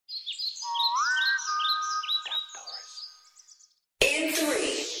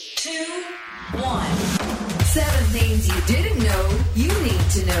7 things you didn't know you need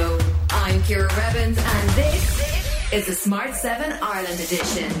to know. I'm Ciara Revens and this is the Smart 7 Ireland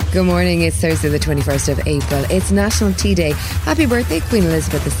edition. Good morning, it's Thursday the 21st of April. It's National Tea Day. Happy birthday Queen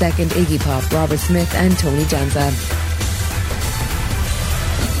Elizabeth II, Iggy Pop, Robert Smith and Tony Danza.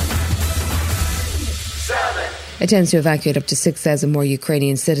 Attempts to evacuate up to 6,000 more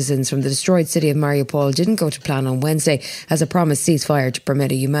Ukrainian citizens from the destroyed city of Mariupol didn't go to plan on Wednesday as a promised ceasefire to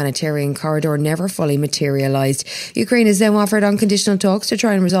permit a humanitarian corridor never fully materialised. Ukraine has now offered unconditional talks to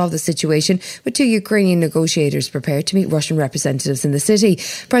try and resolve the situation, with 2 Ukrainian negotiators prepared to meet Russian representatives in the city.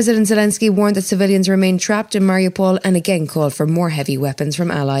 President Zelensky warned that civilians remain trapped in Mariupol and again called for more heavy weapons from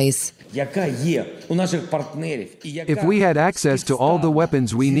allies. If we had access to all the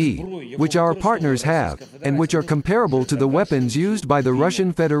weapons we need, which our partners have, and which are comparable to the weapons used by the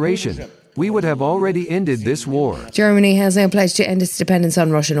Russian Federation, we would have already ended this war. Germany has now pledged to end its dependence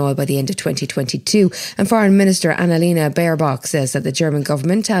on Russian oil by the end of 2022, and Foreign Minister Annalena Baerbock says that the German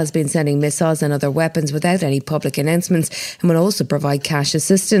government has been sending missiles and other weapons without any public announcements and will also provide cash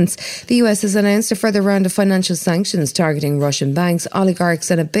assistance. The US has announced a further round of financial sanctions targeting Russian banks,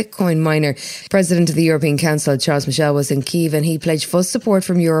 oligarchs and a Bitcoin miner. President of the European Council, Charles Michel, was in Kyiv and he pledged full support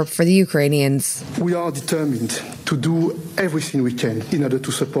from Europe for the Ukrainians. We are determined to do everything we can in order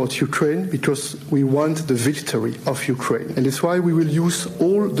to support Ukraine, because we want the victory of Ukraine. And that's why we will use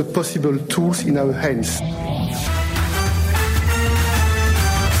all the possible tools in our hands.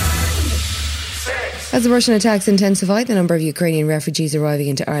 As the Russian attacks intensify, the number of Ukrainian refugees arriving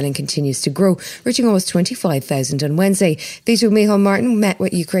into Ireland continues to grow, reaching almost 25,000 on Wednesday. Taoiseach Micheál Martin met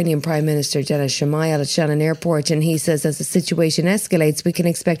with Ukrainian Prime Minister Denis Shmyhal at Shannon Airport, and he says as the situation escalates, we can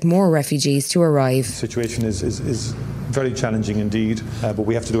expect more refugees to arrive. The situation is very challenging indeed, but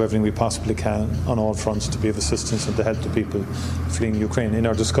we have to do everything we possibly can on all fronts to be of assistance and to help the people fleeing Ukraine. In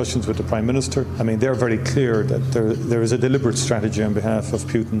our discussions with the Prime Minister, they're very clear that there is a deliberate strategy on behalf of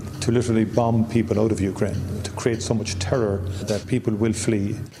Putin to literally bomb people out of Ukraine, to create so much terror that people will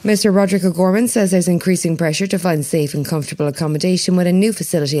flee. Mr Roderick O'Gorman says there's increasing pressure to find safe and comfortable accommodation with a new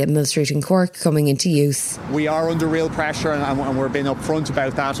facility at Mill Street in Cork coming into use. We are under real pressure and we're being upfront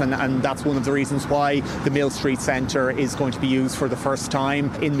about that, and that's one of the reasons why the Mill Street Centre is going to be used for the first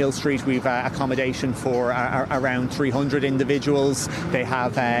time. In Mill Street we've accommodation for around 300 individuals. They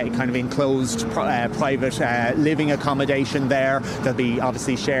have kind of enclosed private living accommodation there. There'll be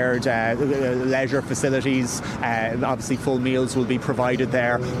obviously shared leisure facilities. Obviously full meals will be provided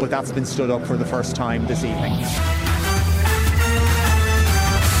there, but that's been stood up for the first time this evening.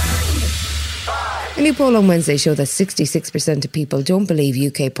 A new poll on Wednesday showed that 66% of people don't believe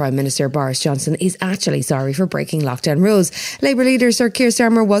UK Prime Minister Boris Johnson is actually sorry for breaking lockdown rules. Labour leader Sir Keir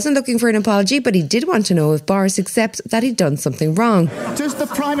Starmer wasn't looking for an apology, but he did want to know if Boris accepts that he'd done something wrong. Does the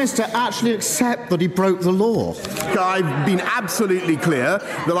Prime Minister actually accept that he broke the law? I've been absolutely clear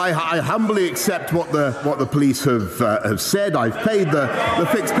that I humbly accept what the police have said. I've paid the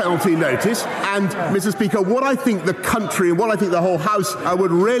fixed penalty notice. And, Mr. Speaker, what I think the country and what I think the whole House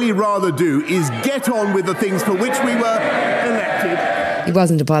would really rather do is get on with the things for which we were elected. He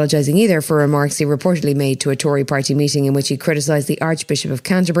wasn't apologising either for remarks he reportedly made to a Tory party meeting in which he criticised the Archbishop of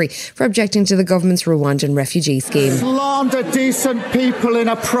Canterbury for objecting to the government's Rwandan refugee scheme. Slander decent people in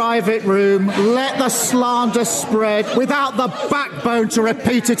a private room. Let the slander spread without the backbone to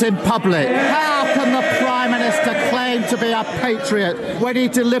repeat it in public. How can the Prime Minister claim to be a patriot when he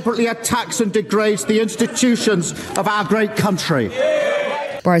deliberately attacks and degrades the institutions of our great country?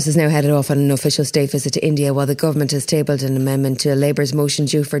 Boris is now headed off on an official state visit to India, while the government has tabled an amendment to Labour's motion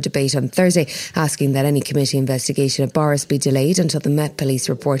due for debate on Thursday, asking that any committee investigation of Boris be delayed until the Met Police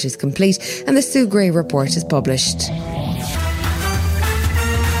report is complete and the Sue Gray report is published.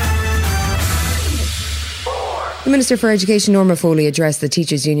 The Minister for Education, Norma Foley, addressed the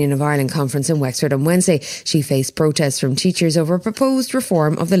Teachers' Union of Ireland conference in Wexford on Wednesday. She faced protests from teachers over a proposed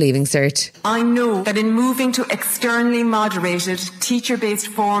reform of the Leaving Cert. I know that in moving to externally moderated, teacher-based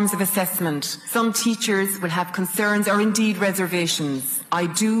forms of assessment, some teachers will have concerns or indeed reservations. I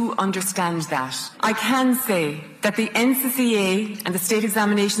do understand that. I can say that the NCCA and the State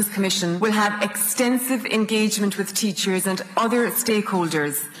Examinations Commission will have extensive engagement with teachers and other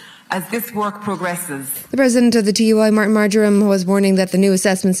stakeholders as this work progresses. The President of the TUI, Martin Marjoram, was warning that the new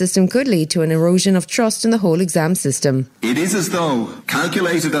assessment system could lead to an erosion of trust in the whole exam system. It is as though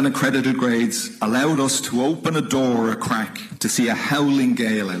calculated and accredited grades allowed us to open a door or a crack to see a howling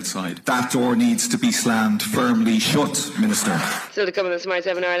gale outside. That door needs to be slammed firmly shut, Minister. Still to come in the Smart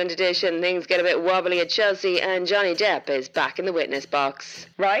 7 Ireland edition, things get a bit wobbly at Chelsea and Johnny Depp is back in the witness box.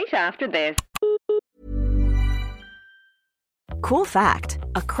 Right after this. Cool fact,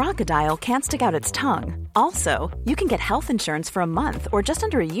 a crocodile can't stick out its tongue. Also, you can get health insurance for a month or just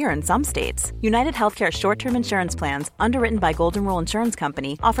under a year in some states. United Healthcare short-term insurance plans, underwritten by Golden Rule Insurance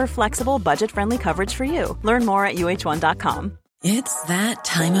Company, offer flexible, budget-friendly coverage for you. Learn more at uh1.com. It's that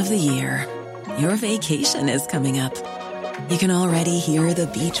time of the year. Your vacation is coming up. You can already hear the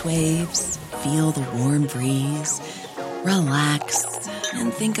beach waves, feel the warm breeze, relax,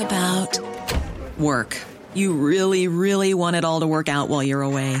 and think about work. You really, really want it all to work out while you're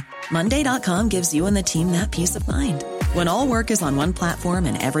away. Monday.com gives you and the team that peace of mind. When all work is on one platform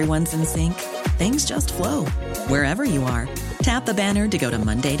and everyone's in sync, things just flow. Wherever you are, tap the banner to go to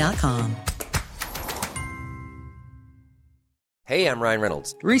Monday.com. Hey, I'm Ryan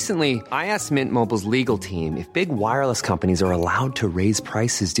Reynolds. Recently, I asked Mint Mobile's legal team if big wireless companies are allowed to raise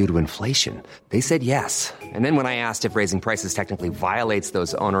prices due to inflation. They said yes. And then when I asked if raising prices technically violates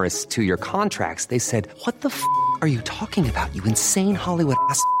those onerous 2-year contracts, they said, what the f*** are you talking about, you insane Hollywood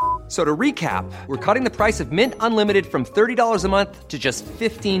ass f- So to recap, we're cutting the price of Mint Unlimited from $30 a month to just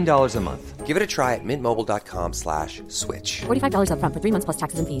 $15 a month. Give it a try at mintmobile.com/switch. $45 up front for 3 months plus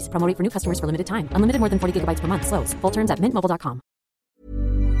taxes and fees. Promo rate for new customers for limited time. Unlimited more than 40 gigabytes per month. Slows full terms at mintmobile.com.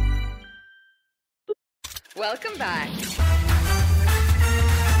 Welcome back.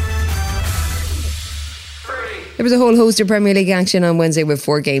 There was a whole host of Premier League action on Wednesday with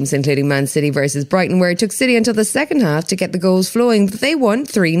 4 games, including Man City versus Brighton, where it took City until the second half to get the goals flowing, but they won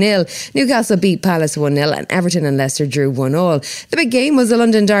 3-0. Newcastle beat Palace 1-0 and Everton and Leicester drew 1-1. The big game was a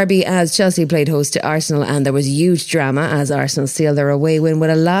London derby as Chelsea played host to Arsenal, and there was huge drama as Arsenal sealed their away win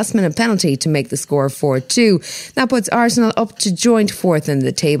with a last-minute penalty to make the score 4-2. That puts Arsenal up to joint 4th in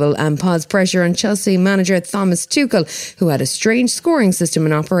the table and paused pressure on Chelsea manager Thomas Tuchel, who had a strange scoring system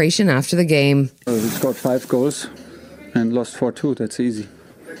in operation after the game. We scored 5 goals and lost 4-2, that's easy.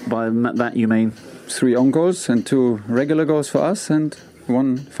 By that you mean? 3 own goals and 2 regular goals for us and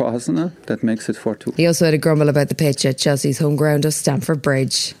 1 for Arsenal. That makes it 4-2. He also had a grumble about the pitch at Chelsea's home ground of Stamford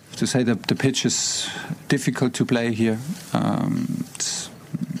Bridge. To say that the pitch is difficult to play here,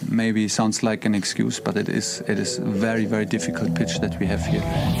 maybe sounds like an excuse, but it is a very, very difficult pitch that we have here.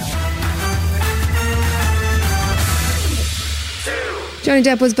 Johnny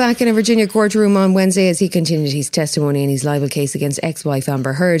Depp was back in a Virginia courtroom on Wednesday as he continued his testimony in his libel case against ex-wife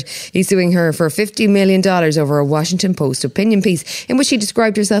Amber Heard. He's suing her for $50 million over a Washington Post opinion piece in which she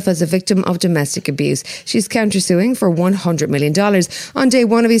described herself as a victim of domestic abuse. She's countersuing for $100 million. On day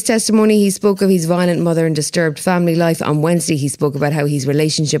 1 of his testimony, he spoke of his violent mother and disturbed family life. On Wednesday, he spoke about how his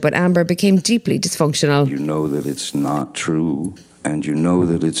relationship with Amber became deeply dysfunctional. You know that it's not true. And you know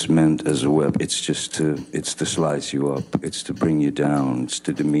that it's meant as a weapon. It's to slice you up. It's to bring you down. It's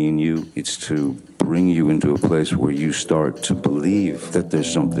to demean you. It's to bring you into a place where you start to believe that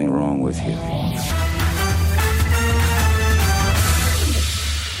there's something wrong with you.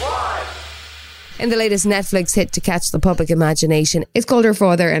 In the latest Netflix hit to catch the public imagination, it's called Her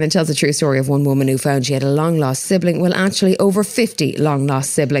Father, and it tells the true story of one woman who found she had a long-lost sibling, well, actually over 50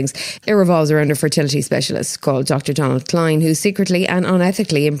 long-lost siblings. It revolves around a fertility specialist called Dr. Donald Klein, who secretly and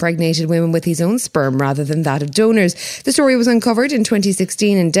unethically impregnated women with his own sperm rather than that of donors. The story was uncovered in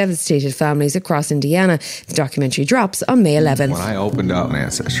 2016 and devastated families across Indiana. The documentary drops on May 11th. When I opened up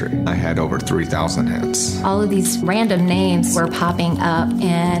Ancestry, I had over 3,000 hits. All of these random names were popping up,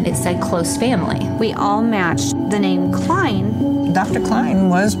 and it said close family. We all matched the name Klein. Dr. Klein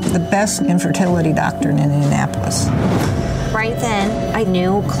was the best infertility doctor in Indianapolis. Right then, I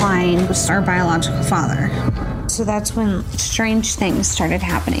knew Klein was our biological father. So that's when strange things started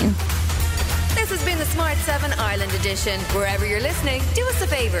happening. This has been the Smart 7 Ireland edition. Wherever you're listening, do us a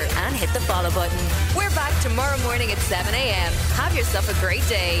favour and hit the follow button. We're back tomorrow morning at 7 a.m. Have yourself a great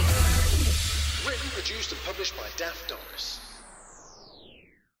day. Written, produced and published by Daft Doris.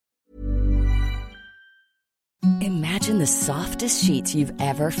 Imagine the softest sheets you've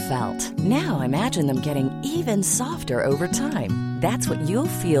ever felt. Now imagine them getting even softer over time. That's what you'll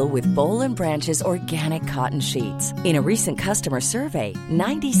feel with Boll & Branch's organic cotton sheets. In a recent customer survey,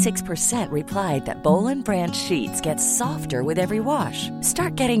 96% replied that Boll & Branch sheets get softer with every wash.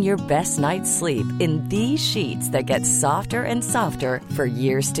 Start getting your best night's sleep in these sheets that get softer and softer for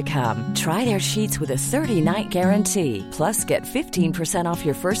years to come. Try their sheets with a 30-night guarantee. Plus, get 15% off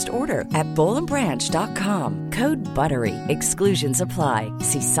your first order at bollandbranch.com. Code BUTTERY. Exclusions apply.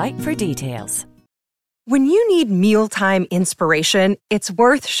 See site for details. When you need mealtime inspiration, it's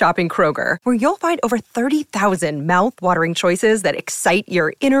worth shopping Kroger, where you'll find over 30,000 mouth-watering choices that excite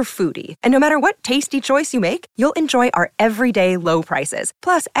your inner foodie. And no matter what tasty choice you make, you'll enjoy our everyday low prices,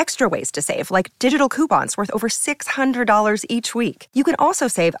 plus extra ways to save, like digital coupons worth over $600 each week. You can also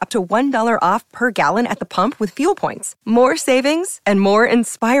save up to $1 off per gallon at the pump with fuel points. More savings and more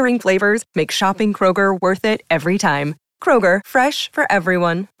inspiring flavors make shopping Kroger worth it every time. Kroger, fresh for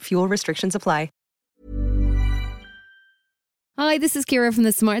everyone. Fuel restrictions apply. Hi, this is Ciara from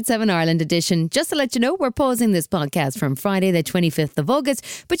the Smart 7 Ireland edition. Just to let you know, we're pausing this podcast from Friday the 25th of August,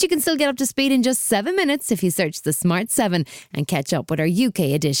 but you can still get up to speed in just 7 minutes if you search the Smart 7 and catch up with our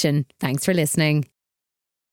UK edition. Thanks for listening.